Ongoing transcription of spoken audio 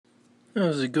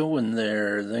How's it going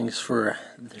there? Thanks for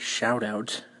the shout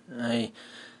out. I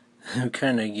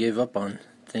kind of gave up on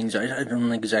things. I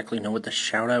don't exactly know what the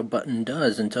shout out button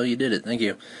does until you did it. Thank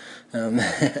you. Um,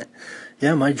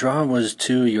 yeah, my draw was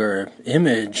to your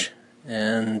image,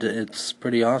 and it's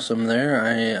pretty awesome there.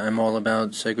 I'm all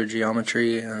about sacred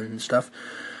geometry and stuff.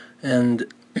 And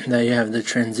now you have the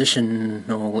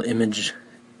transitional image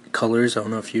colors. I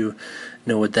don't know if you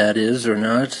know what that is or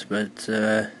not, but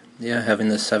yeah, having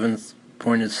the seventh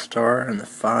pointed star and the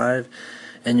 5,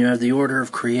 and you have the order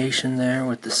of creation there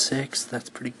with the 6.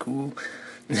 That's pretty cool.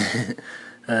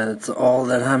 That's all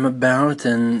that I'm about,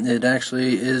 and it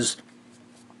actually is,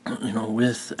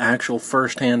 with actual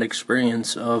first-hand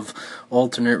experience of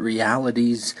alternate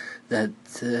realities, that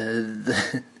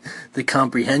the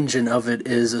comprehension of it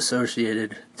is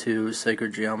associated to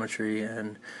sacred geometry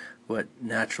and what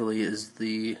naturally is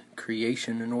the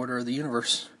creation and order of the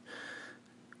universe.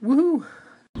 Woohoo!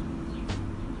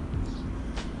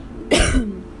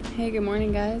 Hey, good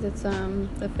morning, guys. It's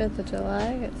the 5th of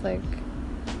July. It's like,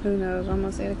 who knows,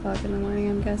 almost 8 o'clock in the morning,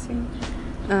 I'm guessing.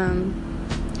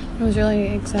 I was really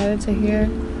excited to hear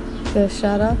the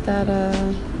shout out that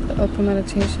the open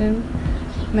meditation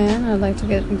man. I'd like to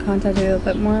get in contact with you a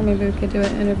little bit more. Maybe we could do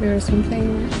an interview or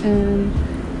something and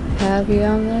have you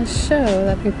on the show.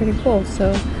 That'd be pretty cool.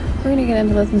 So we're gonna get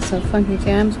into listening to some funky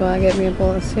jams while I get me a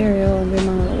bowl of cereal and do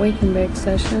my little wake and bake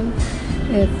session,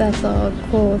 if that's all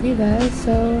cool with you guys.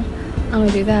 So I'm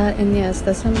gonna do that. And yes,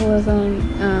 the symbolism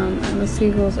and the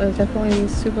seagulls are definitely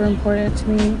super important to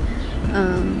me.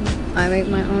 I make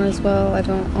my own as well. I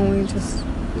don't only just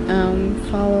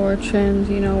follow or trend,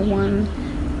 one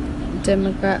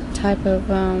demographic type of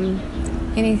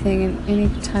anything in any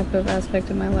type of aspect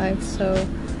of my life. So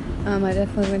I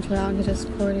definitely venture out into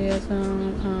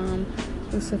Discordiaism,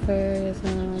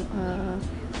 Luciferianism,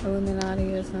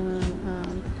 Illuminatiism,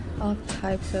 all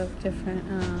types of different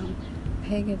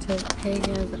paganism.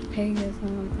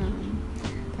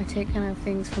 I take kind of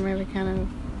things from every kind of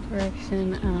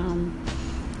direction.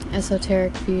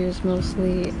 Esoteric views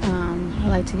mostly. I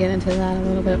like to get into that a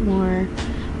little bit more.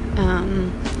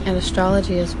 And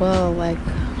astrology as well. Like,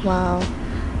 wow,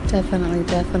 definitely.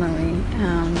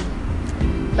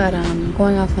 But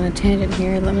going off on a tangent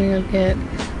here, let me go get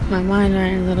my mind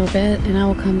right a little bit, and I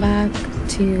will come back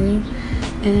to you,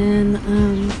 and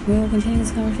we will continue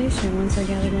this conversation once I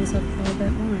gather myself a little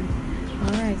bit more.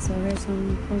 Alright, so here's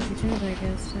some funky tunes, I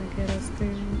guess, to get us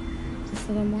through this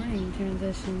little morning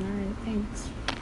transition. Alright, thanks.